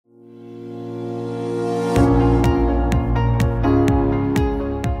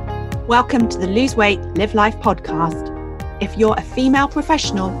Welcome to the Lose Weight, Live Life podcast. If you're a female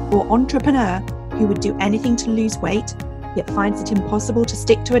professional or entrepreneur who would do anything to lose weight, yet finds it impossible to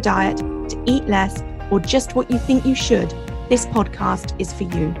stick to a diet, to eat less, or just what you think you should, this podcast is for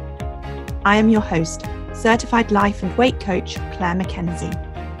you. I am your host, certified life and weight coach, Claire McKenzie.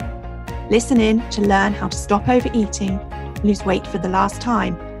 Listen in to learn how to stop overeating, lose weight for the last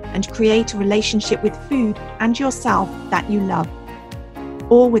time, and create a relationship with food and yourself that you love,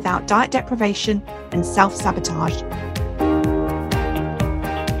 all without diet deprivation and self-sabotage.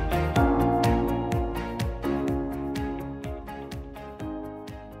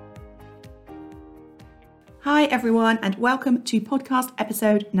 Hi everyone, and welcome to podcast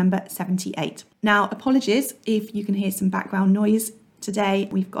episode number 78. Now, apologies if you can hear some background noise. Today,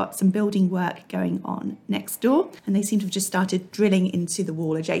 we've got some building work going on next door, and they seem to have just started drilling into the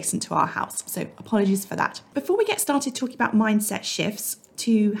wall adjacent to our house. So apologies for that. Before we get started talking about mindset shifts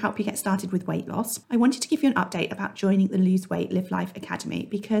to help you get started with weight loss, I wanted to give you an update about joining the Lose Weight, Live Life Academy,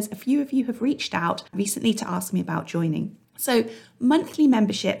 because a few of you have reached out recently to ask me about joining. So monthly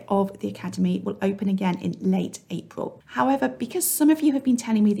membership of the Academy will open again in late April. However, because some of you have been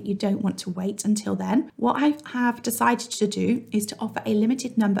telling me that you don't want to wait until then, what I have decided to do is to offer a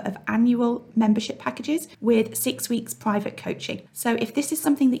limited number of annual membership packages with 6 weeks private coaching. So if this is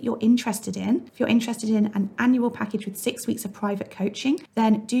something that you're interested in, if you're interested in an annual package with 6 weeks of private coaching,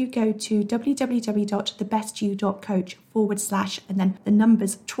 then do go to www.thebestyou.coach/ and then the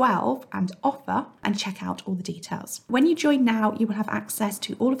numbers 12 and offer, and check out all the details. When you join now, you will have access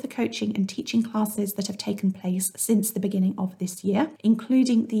to all of the coaching and teaching classes that have taken place since the beginning of this year,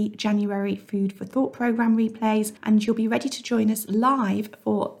 including the January Food for Thought program replays, and you'll be ready to join us live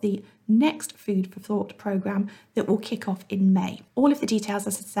for the next Food for Thought program that will kick off in May. All of the details,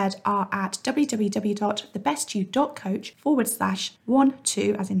 as I said, are at www.thebestyou.coach/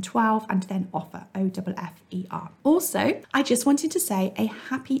 12, and then offer, OFFER. Also, I just wanted to say a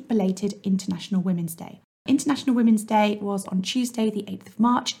happy belated International Women's Day. International Women's Day was on Tuesday, the 8th of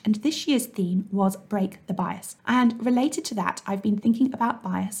March, and this year's theme was Break the Bias. And related to that, I've been thinking about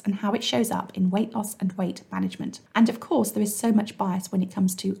bias and how it shows up in weight loss and weight management. And of course, there is so much bias when it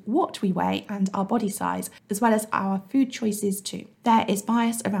comes to what we weigh and our body size, as well as our food choices too. There is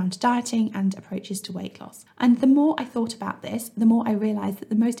bias around dieting and approaches to weight loss. And the more I thought about this, the more I realised that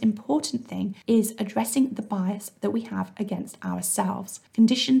the most important thing is addressing the bias that we have against ourselves,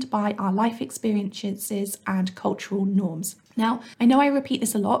 conditioned by our life experiences and cultural norms. Now, I know I repeat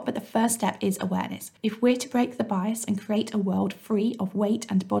this a lot, but the first step is awareness. If we're to break the bias and create a world free of weight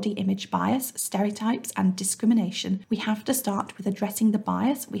and body image bias, stereotypes and discrimination, we have to start with addressing the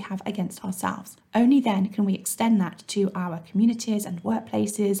bias we have against ourselves. Only then can we extend that to our communities and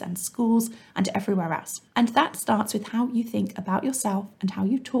workplaces and schools and everywhere else. And that starts with how you think about yourself and how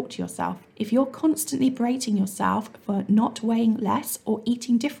you talk to yourself. If you're constantly berating yourself for not weighing less or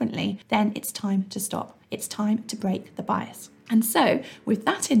eating differently, then it's time to stop. It's time to break the bias. And so, with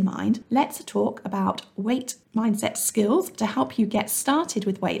that in mind, let's talk about weight mindset skills to help you get started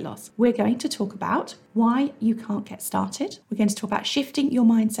with weight loss. We're going to talk about why you can't get started. We're going to talk about shifting your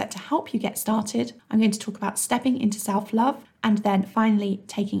mindset to help you get started. I'm going to talk about stepping into self-love, and then finally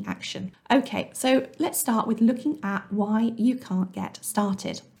taking action. Okay, so let's start with looking at why you can't get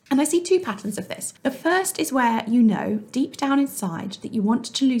started. And I see two patterns of this. The first is where you know deep down inside that you want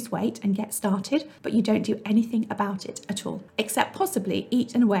to lose weight and get started, but you don't do anything about it at all, except possibly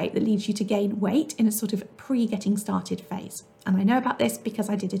eat in a way that leads you to gain weight in a sort of pre-getting started phase. And I know about this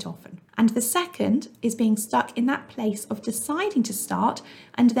because I did it often. And the second is being stuck in that place of deciding to start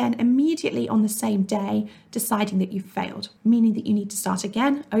and then immediately on the same day deciding that you've failed, meaning that you need to start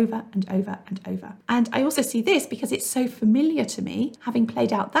again over and over and over. And I also see this because it's so familiar to me, having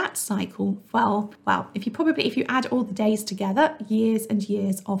played out that cycle, well, if you add all the days together, years and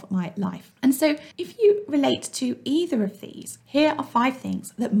years of my life. And so if you relate to either of these, here are 5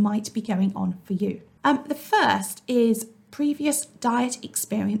 things that might be going on for you. The first is previous diet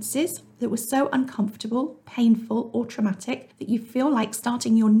experiences that were so uncomfortable, painful, or traumatic that you feel like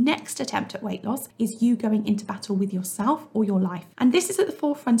starting your next attempt at weight loss is you going into battle with yourself or your life. And this is at the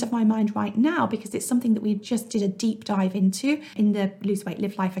forefront of my mind right now because it's something that we just did a deep dive into in the Lose Weight,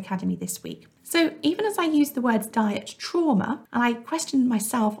 Live Life Academy this week. So even as I use the words diet trauma, and I questioned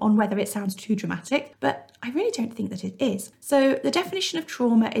myself on whether it sounds too dramatic, but I really don't think that it is. So the definition of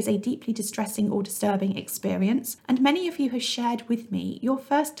trauma is a deeply distressing or disturbing experience, and many of you have shared with me your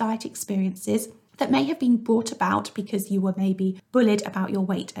first diet experiences that may have been brought about because you were maybe bullied about your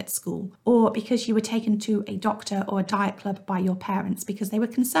weight at school, or because you were taken to a doctor or a diet club by your parents because they were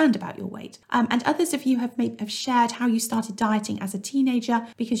concerned about your weight. And others of you have shared how you started dieting as a teenager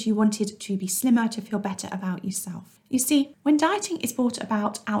because you wanted to be slimmer to feel better about yourself. You see, when dieting is brought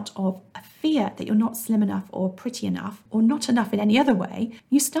about out of a fear that you're not slim enough or pretty enough or not enough in any other way,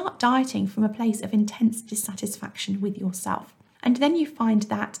 you start dieting from a place of intense dissatisfaction with yourself. And then you find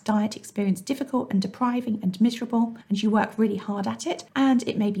that diet experience difficult and depriving and miserable, and you work really hard at it, and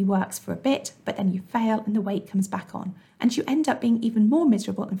it maybe works for a bit, but then you fail and the weight comes back on. And you end up being even more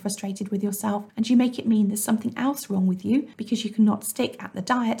miserable and frustrated with yourself, and you make it mean there's something else wrong with you because you cannot stick at the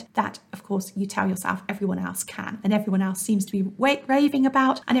diet that, of course, you tell yourself everyone else can, and everyone else seems to be raving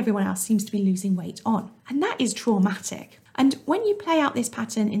about, and everyone else seems to be losing weight on. And that is traumatic. And when you play out this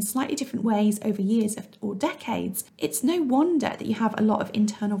pattern in slightly different ways over years or decades, it's no wonder that you have a lot of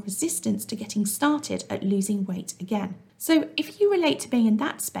internal resistance to getting started at losing weight again. So if you relate to being in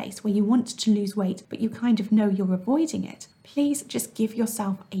that space where you want to lose weight, but you kind of know you're avoiding it, please just give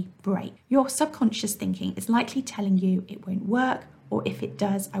yourself a break. Your subconscious thinking is likely telling you it won't work, or if it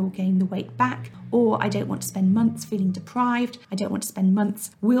does, I will gain the weight back, or I don't want to spend months feeling deprived, I don't want to spend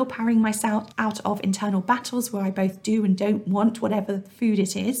months willpowering myself out of internal battles where I both do and don't want whatever food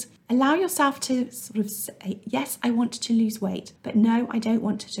it is. Allow yourself to sort of say, yes, I want to lose weight, but no, I don't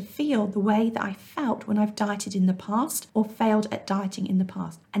want to feel the way that I felt when I've dieted in the past or failed at dieting in the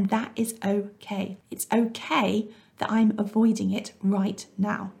past. And that is okay. It's okay that I'm avoiding it right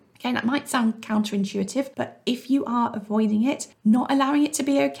now. Okay, that might sound counterintuitive, but if you are avoiding it, not allowing it to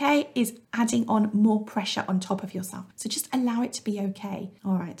be okay is adding on more pressure on top of yourself. So just allow it to be okay.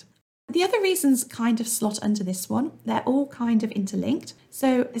 All right. The other reasons kind of slot under this one. They're all kind of interlinked.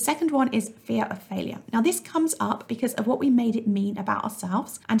 So the second one is fear of failure. Now this comes up because of what we made it mean about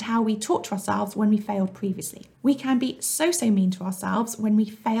ourselves and how we talk to ourselves when we failed previously. We can be so mean to ourselves when we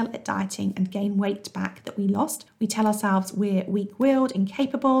fail at dieting and gain weight back that we lost. We tell ourselves we're weak-willed,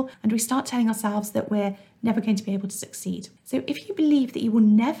 incapable, and we start telling ourselves that we're never going to be able to succeed. So if you believe that you will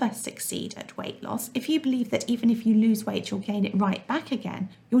never succeed at weight loss, if you believe that even if you lose weight, you'll gain it right back again,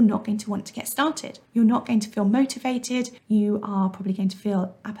 you're not going to want to get started. You're not going to feel motivated. You are probably going to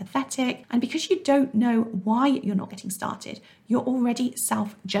feel apathetic. And because you don't know why you're not getting started, you're already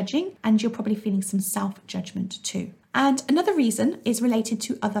self-judging, and you're probably feeling some self-judgment too. And another reason is related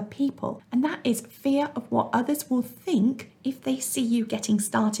to other people, and that is fear of what others will think if they see you getting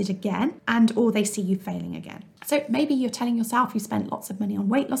started again and or they see you failing again. So maybe you're telling yourself you spent lots of money on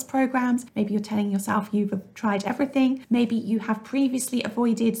weight loss programs. Maybe you're telling yourself you've tried everything. Maybe you have previously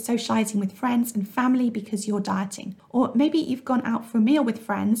avoided socializing with friends and family because you're dieting. Or maybe you've gone out for a meal with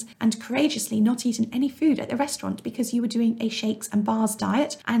friends and courageously not eaten any food at the restaurant because you were doing a shakes and bars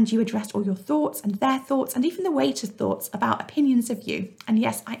diet, and you addressed all your thoughts and their thoughts and even the waiter's thoughts about opinions of you. And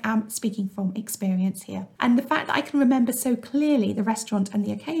yes, I am speaking from experience here. And the fact that I can remember so clearly the restaurant and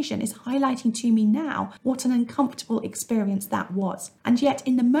the occasion is highlighting to me now what an uncomfortable experience that was. And yet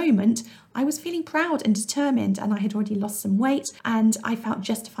in the moment, I was feeling proud and determined, and I had already lost some weight, and I felt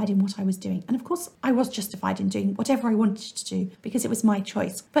justified in what I was doing. And of course, I was justified in doing whatever I wanted to do because it was my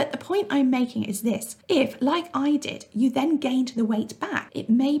choice. But the point I'm making is this: if, like I did, you then gained the weight back, it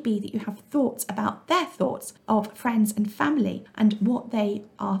may be that you have thoughts about their thoughts of friends and family and what they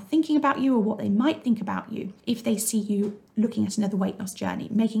are thinking about you or what they might think about you if they see you looking at another weight loss journey,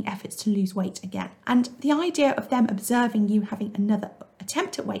 making efforts to lose weight again. And the idea of them observing you having another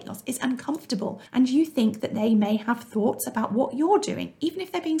attempt at weight loss is uncomfortable, and you think that they may have thoughts about what you're doing, even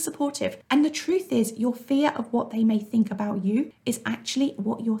if they're being supportive. And the truth is, your fear of what they may think about you is actually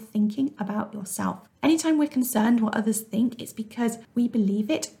what you're thinking about yourself. Anytime we're concerned what others think, it's because we believe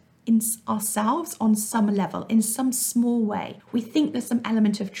it in ourselves on some level, in some small way. We think there's some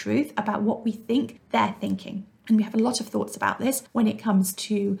element of truth about what we think they're thinking. And we have a lot of thoughts about this when it comes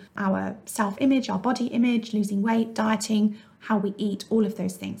to our self-image, our body image, losing weight, dieting, how we eat, all of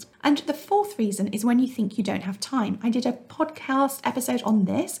those things. And the fourth reason is when you think you don't have time. I did a podcast episode on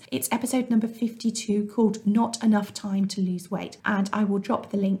this. It's episode number 52 called Not Enough Time to Lose Weight. And I will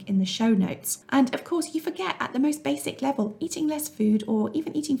drop the link in the show notes. And of course, you forget at the most basic level, eating less food or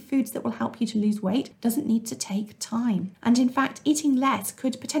even eating foods that will help you to lose weight doesn't need to take time. And in fact, eating less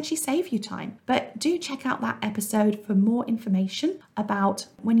could potentially save you time. But do check out that episode for more information about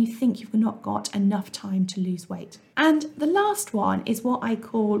when you think you've not got enough time to lose weight. And the last one is what I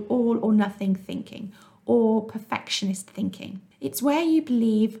call all or nothing thinking, or perfectionist thinking. It's where you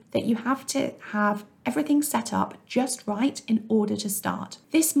believe that you have to have everything set up just right in order to start.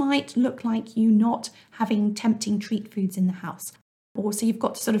 This might look like you not having tempting treat foods in the house. or so you've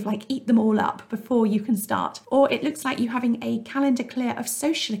got to sort of like eat them all up before you can start. Or it looks like you having a calendar clear of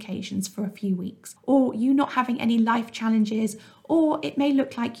social occasions for a few weeks, or you not having any life challenges. Or it may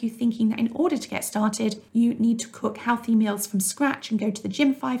look like you thinking that in order to get started, you need to cook healthy meals from scratch and go to the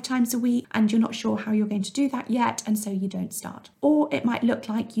gym 5 times a week, and you're not sure how you're going to do that yet, and so you don't start. Or it might look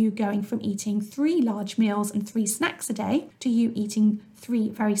like you going from eating 3 large meals and 3 snacks a day to you eating 3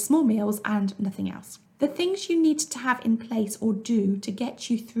 very small meals and nothing else. The things you need to have in place or do to get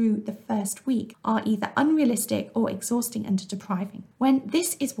you through the first week are either unrealistic or exhausting and depriving. When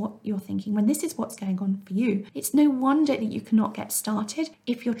this is what you're thinking, when this is what's going on for you, it's no wonder that you cannot get started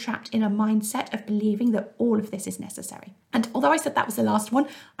if you're trapped in a mindset of believing that all of this is necessary. And although I said that was the last one,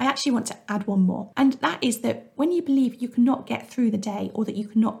 I actually want to add one more. And that is that when you believe you cannot get through the day or that you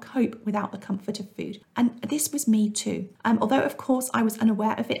cannot cope without the comfort of food. And this was me too. Although, of course, I was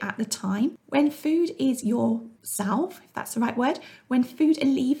unaware of it at the time. When food is your salve, if that's the right word, when food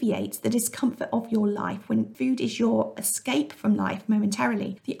alleviates the discomfort of your life, when food is your escape from life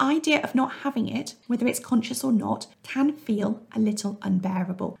momentarily, the idea of not having it, whether it's conscious or not, can feel a little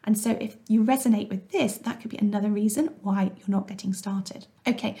unbearable. And so if you resonate with this, that could be another reason why you're not getting started.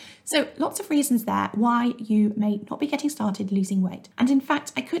 Okay, so lots of reasons there why you may not be getting started losing weight. And in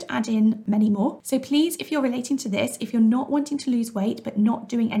fact, I could add in many more. So please, if you're relating to this, if you're not wanting to lose weight but not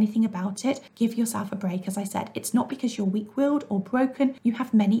doing anything about it, give yourself a break. As I said, it's not because you're weak-willed or broken. You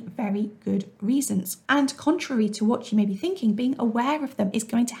have many very good reasons. And contrary to what you may be thinking, being aware of them is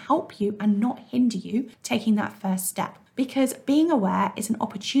going to help you and not hinder you taking that first step. Because being aware is an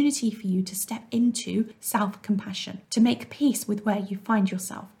opportunity for you to step into self-compassion, to make peace with where you find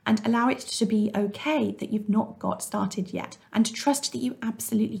yourself and allow it to be okay that you've not got started yet, and to trust that you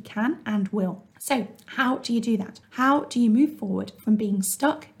absolutely can and will. So how do you do that? How do you move forward from being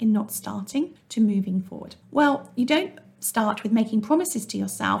stuck in not starting to moving forward? Well, you don't start with making promises to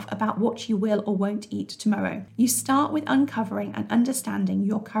yourself about what you will or won't eat tomorrow. You start with uncovering and understanding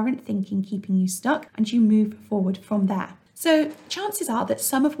your current thinking keeping you stuck, and you move forward from there. So chances are that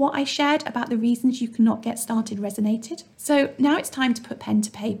some of what I shared about the reasons you cannot get started resonated. So now it's time to put pen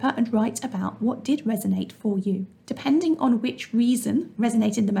to paper and write about what did resonate for you. Depending on which reason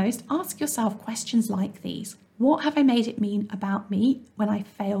resonated the most, ask yourself questions like these. What have I made it mean about me when I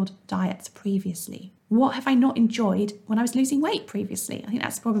failed diets previously? What have I not enjoyed when I was losing weight previously? I think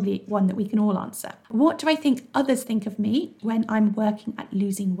that's probably one that we can all answer. What do I think others think of me when I'm working at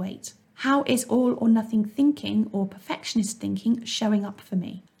losing weight? How is all or nothing thinking or perfectionist thinking showing up for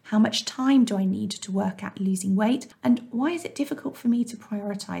me? How much time do I need to work at losing weight? And why is it difficult for me to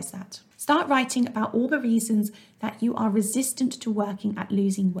prioritize that? Start writing about all the reasons that you are resistant to working at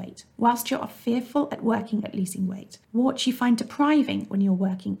losing weight, whilst you are fearful at working at losing weight. What you find depriving when you're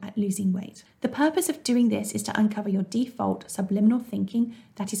working at losing weight. The purpose of doing this is to uncover your default subliminal thinking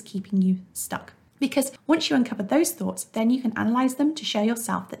that is keeping you stuck. Because once you uncover those thoughts, then you can analyze them to show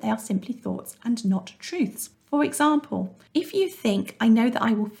yourself that they are simply thoughts and not truths. For example, if you think, I know that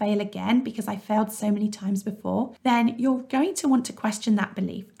I will fail again because I failed so many times before, then you're going to want to question that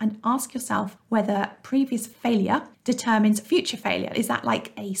belief and ask yourself whether previous failure determines future failure. Is that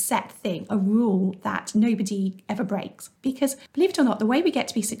like a set thing, a rule that nobody ever breaks? Because believe it or not, the way we get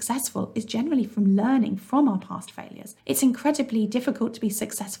to be successful is generally from learning from our past failures. It's incredibly difficult to be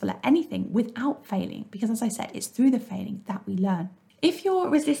successful at anything without failing, because as I said, it's through the failing that we learn. If you're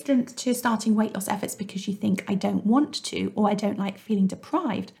resistant to starting weight loss efforts because you think I don't want to, or I don't like feeling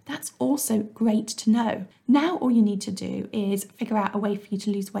deprived, that's also great to know. Now all you need to do is figure out a way for you to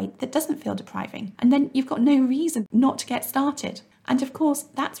lose weight that doesn't feel depriving, and then you've got no reason not to get started. And of course,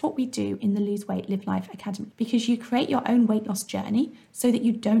 that's what we do in the Lose Weight, Live Life Academy, because you create your own weight loss journey so that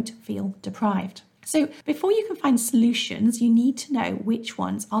you don't feel deprived. So before you can find solutions, you need to know which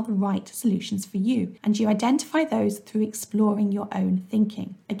ones are the right solutions for you, and you identify those through exploring your own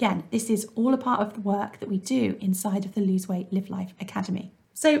thinking. Again, this is all a part of the work that we do inside of the Lose Weight, Live Life Academy.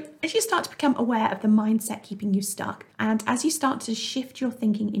 So as you start to become aware of the mindset keeping you stuck, and as you start to shift your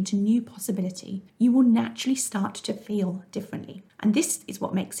thinking into new possibility, you will naturally start to feel differently. And this is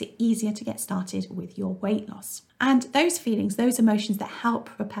what makes it easier to get started with your weight loss. And those feelings, those emotions that help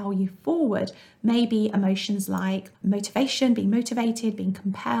propel you forward may be emotions like motivation, being motivated, being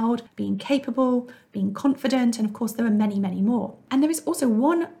compelled, being capable, being confident, and of course there are many, many more. And there is also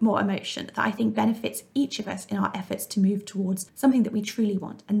one more emotion that I think benefits each of us in our efforts to move towards something that we truly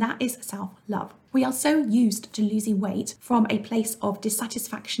want, and that is self-love. We are so used to losing weight from a place of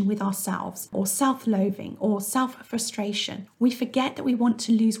dissatisfaction with ourselves, or self-loathing, or self-frustration. We forget that we want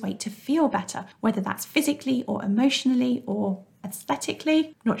to lose weight to feel better, whether that's physically or emotionally or aesthetically.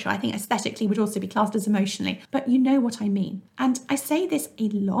 I'm not sure, I think aesthetically would also be classed as emotionally, but you know what I mean. And I say this a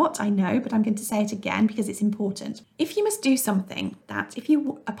lot, I know, but I'm going to say it again because it's important. If you must do something that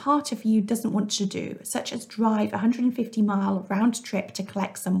a part of you doesn't want to do, such as drive a 150-mile round trip to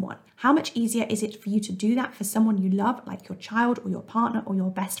collect someone, how much easier is it for you to do that for someone you love, like your child or your partner or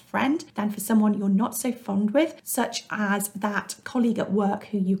your best friend, than for someone you're not so fond with, such as that colleague at work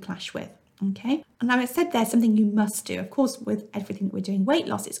who you clash with? Okay. And now I said there's something you must do. Of course, with everything that we're doing weight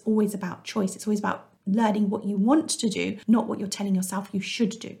loss, it's always about choice. It's always about learning what you want to do, not what you're telling yourself you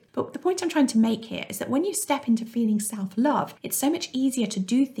should do. But the point I'm trying to make here is that when you step into feeling self-love, it's so much easier to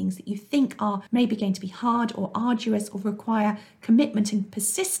do things that you think are maybe going to be hard or arduous or require commitment and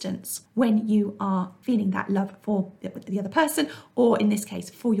persistence when you are feeling that love for the other person, or in this case,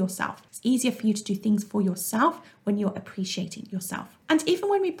 for yourself. It's easier for you to do things for yourself when you're appreciating yourself. And even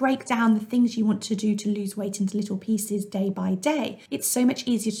when we break down the things you want to do to lose weight into little pieces day by day, it's so much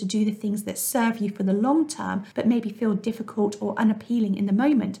easier to do the things that serve you for the long term, but maybe feel difficult or unappealing in the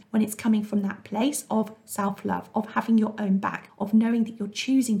moment when it's coming from that place of self-love, of having your own back, of knowing that you're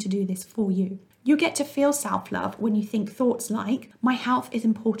choosing to do this for you. You get to feel self-love when you think thoughts like, my health is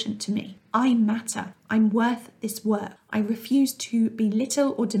important to me. I matter. I'm worth this work. I refuse to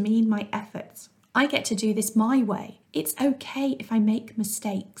belittle or demean my efforts. I get to do this my way. It's okay if I make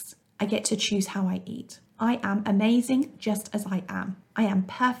mistakes. I get to choose how I eat. I am amazing just as I am. I am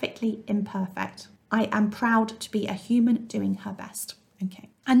perfectly imperfect. I am proud to be a human doing her best. Okay.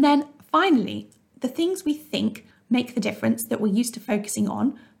 And then finally, the things we think make the difference that we're used to focusing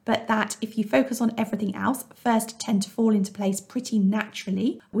on, but that if you focus on everything else, first tend to fall into place pretty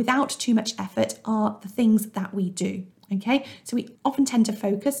naturally without too much effort, are the things that we do. Okay, so we often tend to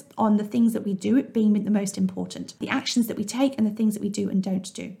focus on the things that we do being the most important, the actions that we take and the things that we do and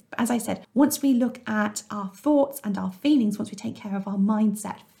don't do. But as I said, once we look at our thoughts and our feelings, once we take care of our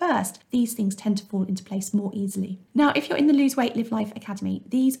mindset first, these things tend to fall into place more easily. Now, if you're in the Lose Weight, Live Life Academy,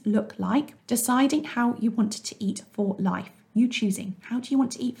 these look like deciding how you want to eat for life. You choosing, how do you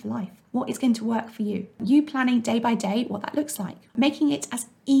want to eat for life? What is going to work for you? You planning day by day what that looks like. Making it as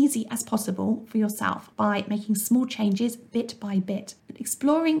easy as possible for yourself by making small changes bit by bit.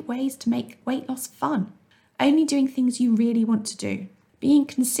 Exploring ways to make weight loss fun. Only doing things you really want to do. Being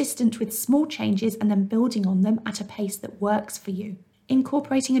consistent with small changes and then building on them at a pace that works for you.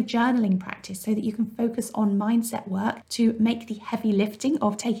 Incorporating a journaling practice so that you can focus on mindset work to make the heavy lifting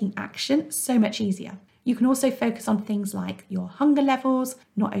of taking action so much easier. You can also focus on things like your hunger levels,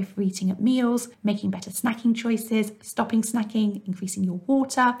 not overeating at meals, making better snacking choices, stopping snacking, increasing your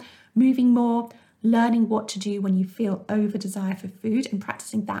water, moving more, learning what to do when you feel over desire for food and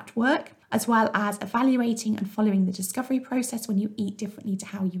practicing that work, as well as evaluating and following the discovery process when you eat differently to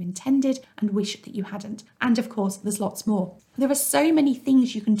how you intended and wish that you hadn't. And of course, there's lots more. There are so many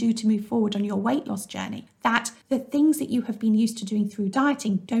things you can do to move forward on your weight loss journey that the things that you have been used to doing through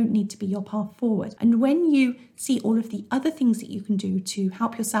dieting don't need to be your path forward. And when you see all of the other things that you can do to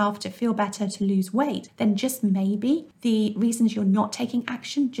help yourself to feel better, to lose weight, then just maybe the reasons you're not taking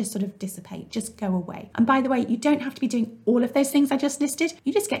action just sort of dissipate, just go away. And by the way, you don't have to be doing all of those things I just listed.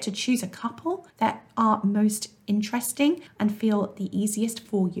 You just get to choose a couple that are most interesting and feel the easiest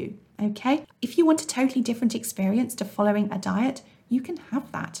for you. Okay, if you want a totally different experience to following a diet, you can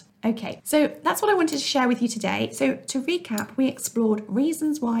have that. Okay, so that's what I wanted to share with you today. So to recap, we explored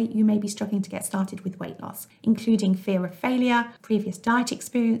reasons why you may be struggling to get started with weight loss, including fear of failure, previous diet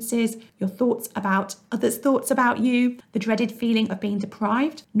experiences, your thoughts about others' thoughts about you, the dreaded feeling of being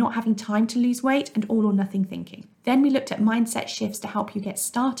deprived, not having time to lose weight, and all or nothing thinking. Then we looked at mindset shifts to help you get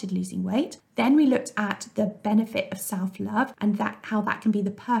started losing weight. Then we looked at the benefit of self-love and how that can be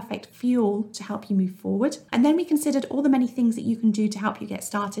the perfect fuel to help you move forward. And then we considered all the many things that you can do to help you get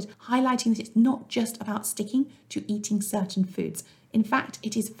started, highlighting that it's not just about sticking to eating certain foods. In fact,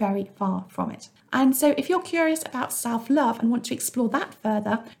 it is very far from it. And so if you're curious about self-love and want to explore that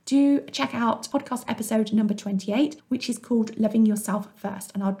further, do check out podcast episode number 28, which is called Loving Yourself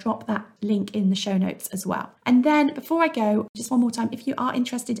First. And I'll drop that link in the show notes as well. And then before I go, just one more time, if you are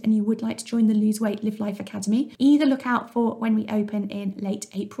interested and you would like to join the Lose Weight, Live Life Academy, either look out for when we open in late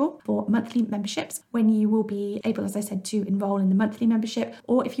April for monthly memberships, when you will be able, as I said, to enroll in the monthly membership.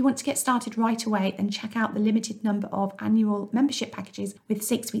 Or if you want to get started right away, then check out the limited number of annual membership packages with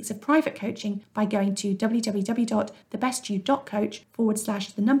 6 weeks of private coaching by going to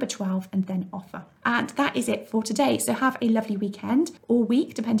www.thebestyou.coach/12 and then offer. And that is it for today. So have a lovely weekend or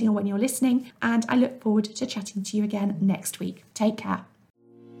week, depending on when you're listening. And I look forward to chatting to you again next week. Take care.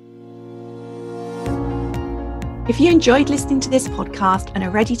 If you enjoyed listening to this podcast and are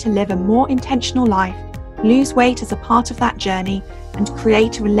ready to live a more intentional life, lose weight as a part of that journey, and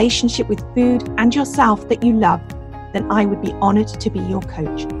create a relationship with food and yourself that you love, then I would be honoured to be your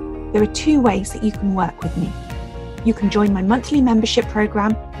coach. There are 2 ways that you can work with me. You can join my monthly membership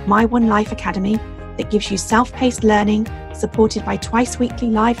program, My One Life Academy, that gives you self-paced learning, supported by twice-weekly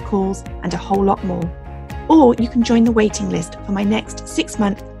live calls and a whole lot more. Or you can join the waiting list for my next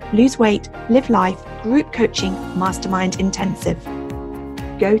 6-month Lose Weight, Live Life Group Coaching Mastermind Intensive.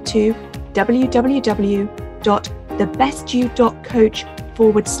 Go to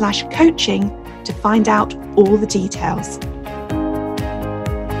www.thebestyou.coach/coaching to find out all the details.